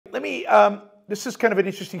Let me, this is kind of an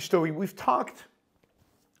interesting story. We've talked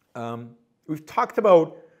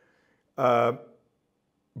about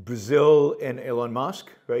Brazil and Elon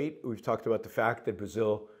Musk, right? We've talked about the fact that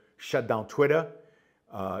Brazil shut down Twitter.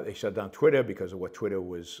 They shut down Twitter because of what Twitter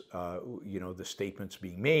was, the statements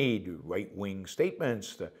being made, right-wing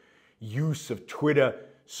statements, the use of Twitter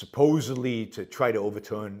supposedly to try to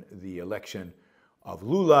overturn the election of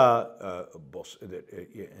Lula,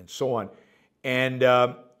 and so on. And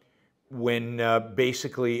when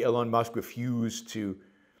basically Elon Musk refused to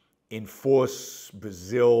enforce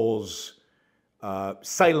Brazil's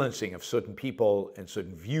silencing of certain people and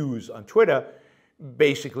certain views on Twitter,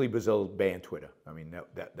 basically Brazil banned Twitter. I mean,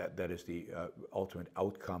 that is the ultimate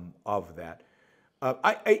outcome of that.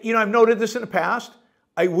 I've noted this in the past.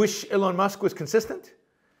 I wish Elon Musk was consistent.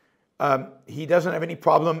 He doesn't have any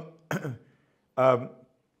problem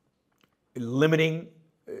limiting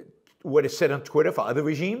what is said on Twitter for other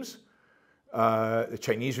regimes, the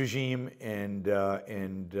Chinese regime and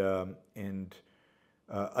other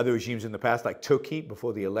regimes in the past, like Turkey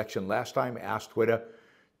before the election last time, asked Twitter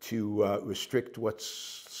to restrict what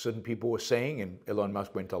certain people were saying, and Elon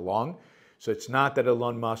Musk went along. So it's not that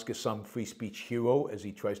Elon Musk is some free speech hero as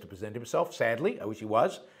he tries to present himself. Sadly, I wish he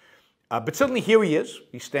was. But certainly here he is.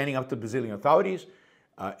 He's standing up to Brazilian authorities.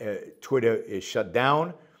 Twitter is shut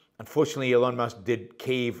down. Unfortunately, Elon Musk did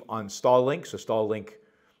cave on Starlink, so Starlink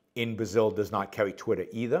in Brazil does not carry Twitter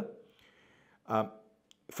either.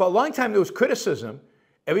 For a long time, there was criticism.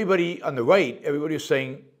 Everybody on the right, everybody was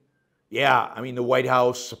saying, yeah, I mean, the White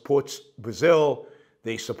House supports Brazil.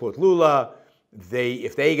 They support Lula.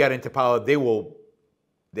 If they got into power, they will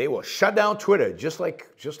shut down Twitter, just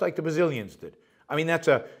like the Brazilians did. I mean, that's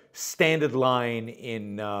a standard line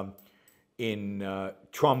in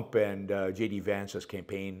Trump and J.D. Vance's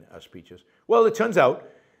campaign speeches. Well, it turns out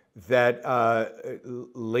that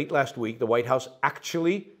late last week, the White House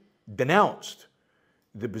actually denounced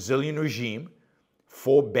the Brazilian regime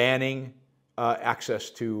for banning access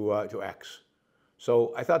to X.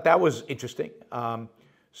 So I thought that was interesting.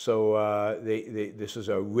 This is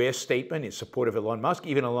a rare statement in support of Elon Musk.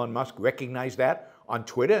 Even Elon Musk recognized that on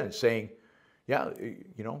Twitter and saying, yeah,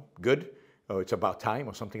 good. Oh, it's about time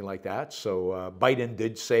or something like that. So Biden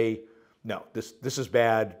did say, no, this is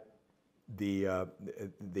bad.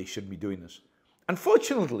 They shouldn't be doing this.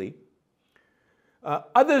 Unfortunately,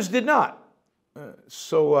 others did not.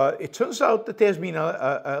 It turns out that there's been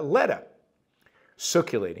a letter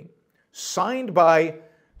circulating, signed by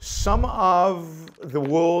some of the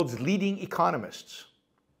world's leading economists,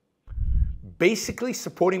 basically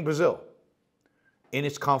supporting Brazil in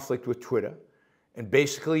its conflict with Twitter, and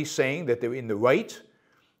basically saying that they're in the right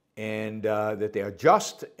and that they are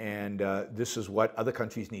just, and this is what other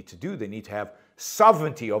countries need to do. They need to have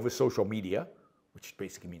sovereignty over social media, which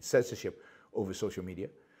basically means censorship over social media.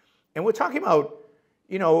 And we're talking about,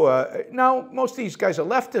 now most of these guys are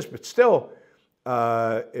leftists, but still,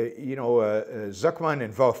 Zuckman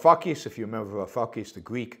and Varoufakis, if you remember Varoufakis, the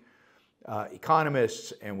Greek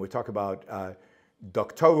economists, and we're talking about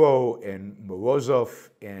Doctorow and Morozov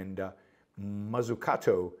and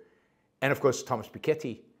Mazzucato, and of course Thomas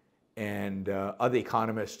Piketty and other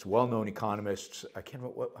economists, well-known economists. I can't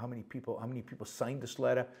remember how many people signed this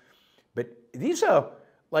letter, but these are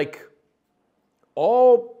like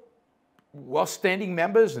all well-standing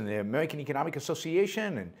members in the American Economic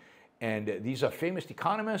Association, and these are famous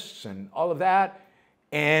economists and all of that.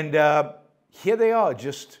 And here they are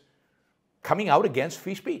just coming out against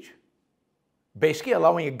free speech, basically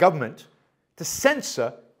allowing a government to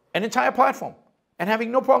censor an entire platform and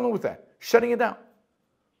having no problem with that, shutting it down.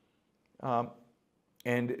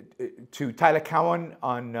 And to Tyler Cowen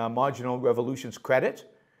on Marginal Revolution's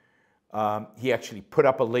credit, he actually put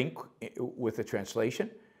up a link with a translation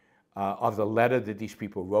of the letter that these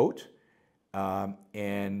people wrote. One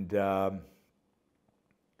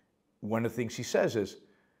of the things he says is,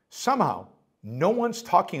 somehow, no one's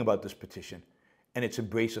talking about this petition and its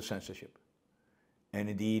embrace of censorship. And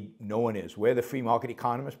indeed, no one is. We're the free market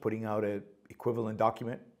economists putting out an equivalent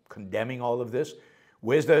document condemning all of this.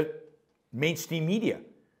 Where's the mainstream media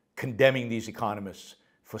condemning these economists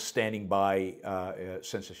for standing by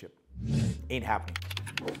censorship? Ain't happening.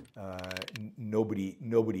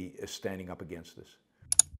 Nobody is standing up against this.